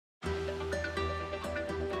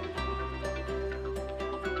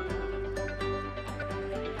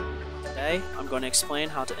Today, I'm going to explain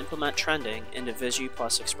how to implement trending into Visu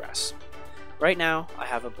Express. Right now, I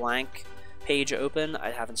have a blank page open.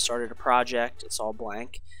 I haven't started a project, it's all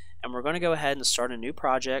blank. And we're going to go ahead and start a new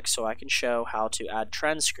project so I can show how to add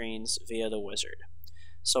trend screens via the wizard.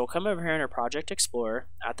 So we'll come over here in our Project Explorer.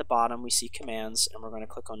 At the bottom, we see commands, and we're going to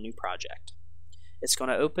click on New Project. It's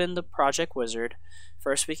going to open the project wizard.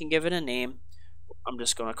 First, we can give it a name. I'm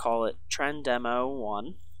just going to call it Trend Demo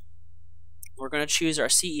 1. We're going to choose our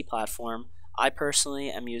CE platform. I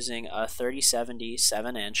personally am using a 3070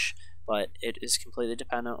 7-inch, but it is completely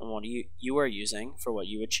dependent on what you are using for what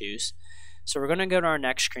you would choose. So we're going to go to our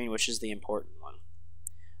next screen, which is the important one.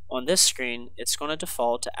 On this screen, it's going to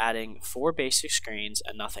default to adding 4 basic screens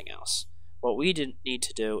and nothing else. What we need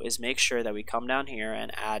to do is make sure that we come down here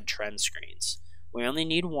and add trend screens. We only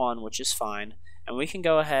need one, which is fine, and we can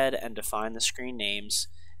go ahead and define the screen names,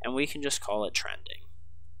 and we can just call it trending.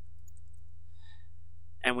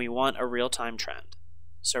 And we want a real-time trend.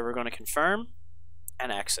 So we're going to confirm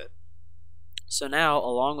and exit. So now,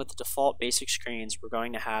 along with the default basic screens, we're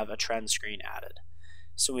going to have a trend screen added.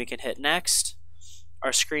 So we can hit next.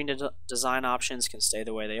 Our screen design options can stay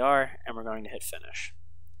the way they are, and we're going to hit finish.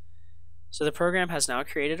 So the program has now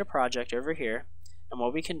created a project over here, and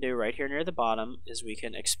what we can do right here near the bottom is we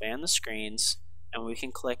can expand the screens, and we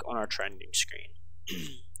can click on our trending screen.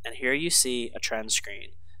 And here you see a trend screen.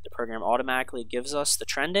 The program automatically gives us the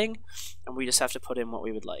trending, and we just have to put in what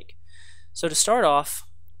we would like. So to start off,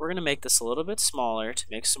 we're going to make this a little bit smaller to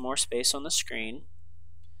make some more space on the screen.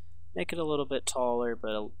 Make it a little bit taller,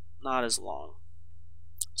 but not as long.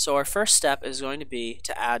 So our first step is going to be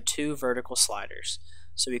to add 2 vertical sliders.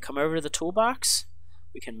 So we come over to the toolbox,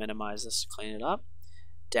 we can minimize this, clean it up,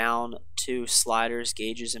 down to sliders,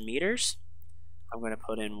 gauges, and meters. I'm going to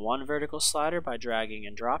put in 1 vertical slider by dragging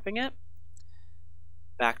and dropping it.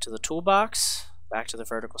 Back to the toolbox, back to the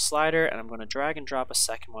vertical slider, and I'm going to drag and drop a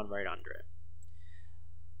second one right under it.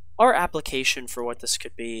 Our application for what this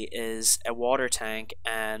could be is a water tank,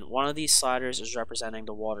 and one of these sliders is representing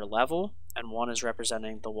the water level, and one is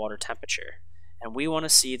representing the water temperature. And we want to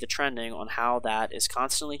see the trending on how that is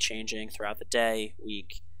constantly changing throughout the day,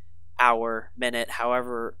 week, hour, minute,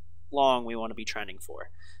 however long we want to be trending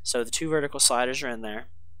for. So the 2 vertical sliders are in there.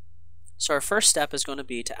 So our first step is going to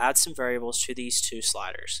be to add some variables to these 2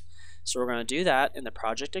 sliders. So we're going to do that in the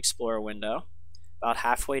Project Explorer window. About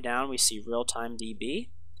halfway down we see Real-Time DB.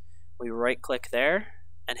 We right click there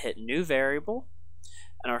and hit New Variable.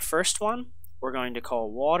 And our first one we're going to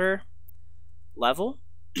call Water Level.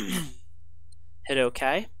 Hit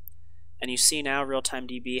OK. And you see now Real-Time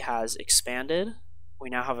DB has expanded.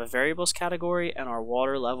 We now have a variables category, and our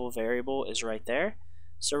water level variable is right there.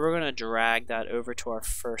 So we're going to drag that over to our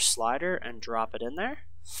first slider and drop it in there.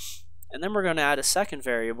 And then we're going to add a second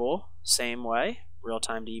variable, same way,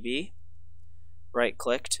 Real-Time DB. Right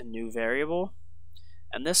click to New Variable.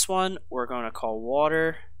 And this one we're going to call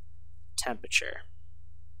Water Temperature.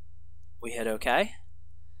 We hit OK.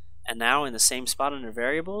 And now in the same spot under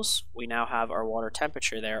variables, we now have our water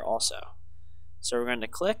temperature there also. So we're going to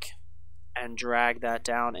click and drag that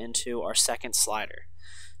down into our second slider.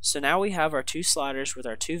 So now we have our 2 sliders with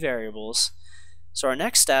our 2 variables. So our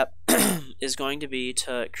next step is going to be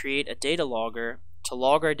to create a data logger to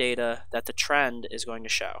log our data that the trend is going to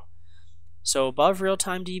show. So above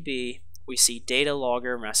Real-Time DB, we see Data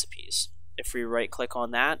Logger and Recipes. If we right click on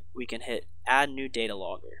that, we can hit Add New Data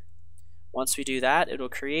Logger. Once we do that, it'll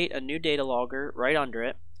create a new data logger right under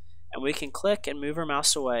it, and we can click and move our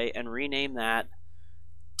mouse away and rename that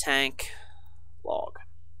Tank Log.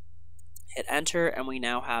 Hit enter, and we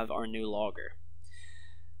now have our new logger.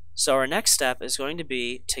 So our next step is going to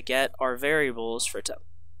be to get our variables for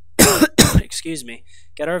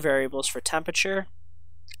get our variables for temperature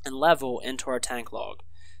and level into our tank log.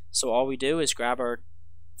 So all we do is grab our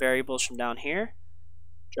variables from down here,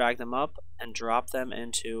 drag them up, and drop them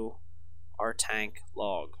into our tank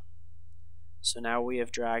log. So now we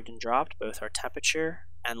have dragged and dropped both our temperature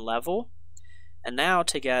and level. And now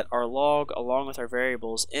to get our log along with our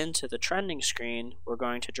variables into the trending screen, we're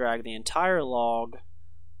going to drag the entire log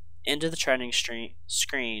into the trending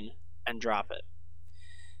screen and drop it.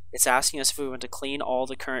 It's asking us if we want to clean all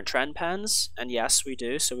the current trend pens, and yes we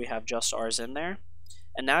do, so we have just ours in there.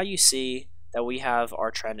 And now you see that we have our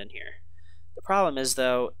trend in here. The problem is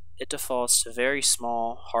though, it defaults to very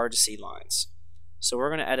small, hard to see lines. So we're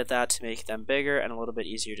going to edit that to make them bigger and a little bit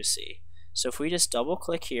easier to see. So if we just double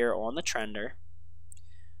click here on the trender,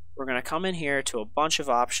 we're going to come in here to a bunch of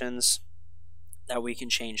options that we can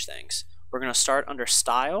change things. We're going to start under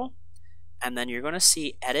Style, and then you're going to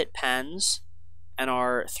see Edit Pens and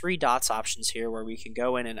our 3 dots options here where we can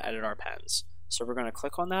go in and edit our pens. So we're going to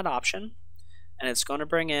click on that option, and it's going to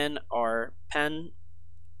bring in our pen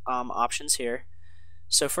options here.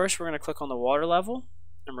 So first we're going to click on the water level,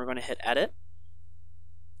 and we're going to hit edit,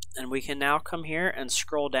 and we can now come here and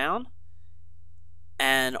scroll down,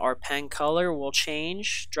 and our pen color will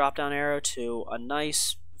change, drop down arrow, to a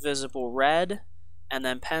nice visible red, and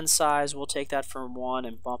then pen size, we'll take that from 1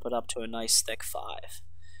 and bump it up to a nice thick 5.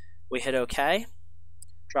 We hit OK,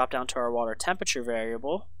 drop down to our water temperature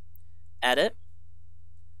variable, edit,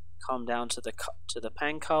 come down to the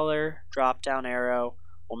pen color, drop down arrow,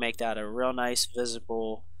 we'll make that a real nice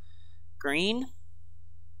visible green,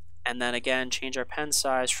 and then again change our pen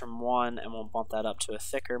size from 1 and we'll bump that up to a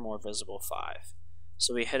thicker, more visible 5.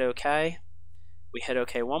 So we hit OK, we hit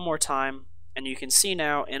OK one more time, and you can see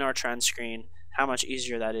now in our trend screen how much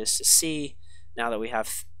easier that is to see now that we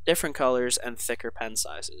have different colors and thicker pen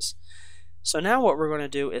sizes. So now what we're going to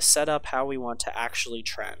do is set up how we want to actually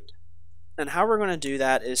trend. And how we're going to do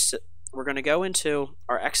that is we're going to go into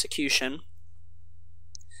our execution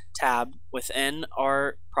tab within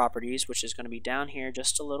our properties, which is going to be down here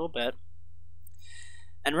just a little bit.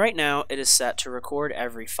 And right now it is set to record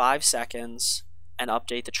every 5 seconds and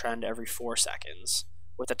update the trend every 4 seconds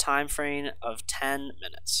with a time frame of 10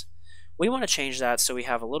 minutes. We want to change that so we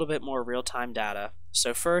have a little bit more real-time data.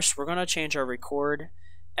 So first we're going to change our record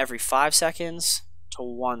every 5 seconds to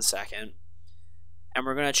 1 second, and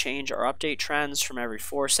we're going to change our update trends from every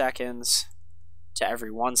 4 seconds to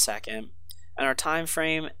every 1 second, and our time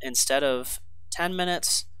frame, instead of 10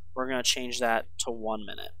 minutes, we're going to change that to 1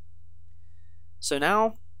 minute. So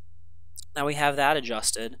now we have that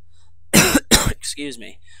adjusted. Excuse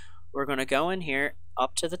me. We're going to go in here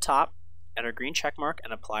up to the top at our green check mark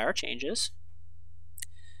and apply our changes,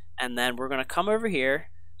 and then we're going to come over here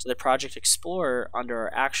to the Project Explorer under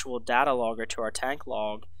our actual data logger to our tank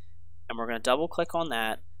log, and we're going to double click on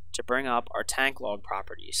that to bring up our tank log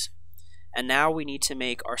properties. And now we need to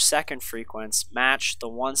make our second frequency match the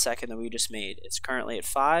 1 second that we just made. It's currently at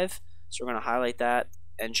 5, so we're going to highlight that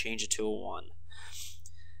and change it to a 1.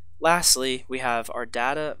 Lastly, we have our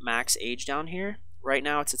data max age down here. Right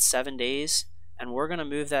now it's at 7 days, and we're going to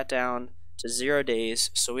move that down to 0 days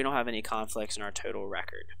so we don't have any conflicts in our total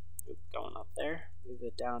record. Going up there, move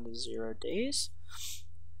it down to 0 days,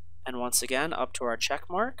 and once again up to our check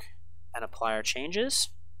mark and apply our changes.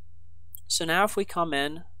 So now if we come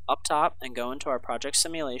in up top and go into our project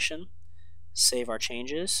simulation, save our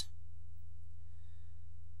changes,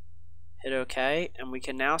 hit OK, and we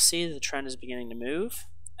can now see the trend is beginning to move.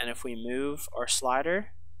 And if we move our slider,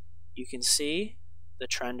 you can see the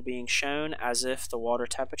trend being shown as if the water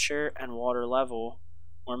temperature and water level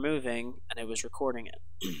were moving and it was recording it.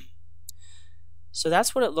 So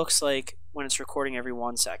that's what it looks like when it's recording every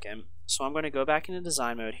 1 second. So I'm going to go back into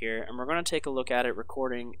design mode here, and we're going to take a look at it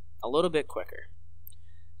recording a little bit quicker.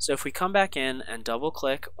 So if we come back in and double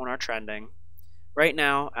click on our trending, right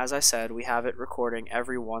now, as I said, we have it recording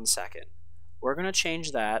every 1 second. We're going to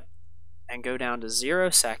change that and go down to 0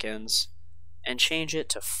 seconds and change it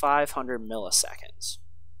to 500 milliseconds.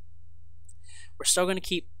 We're still going to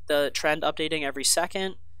keep the trend updating every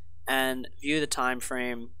second and view the time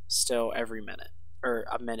frame still every minute, or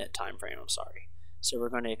a minute time frame, I'm sorry. So we're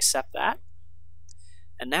going to accept that.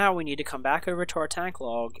 And now we need to come back over to our tank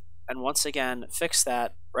log and once again fix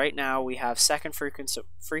that. Right now we have second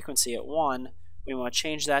frequency at 1. We want to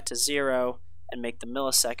change that to 0 and make the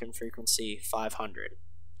millisecond frequency 500.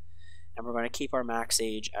 And we're going to keep our max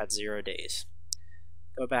age at 0 days.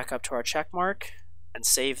 Go back up to our check mark and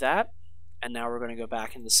save that. And now we're going to go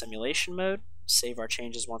back into simulation mode, save our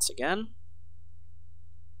changes once again,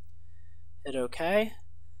 hit OK,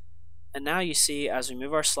 and now you see as we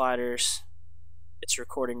move our sliders, it's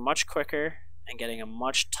recording much quicker and getting a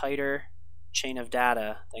much tighter chain of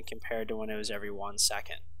data than compared to when it was every 1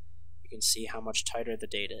 second. You can see how much tighter the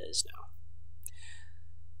data is now.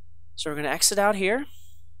 So we're going to exit out here.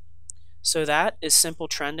 So that is simple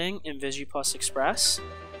trending in Visu Express.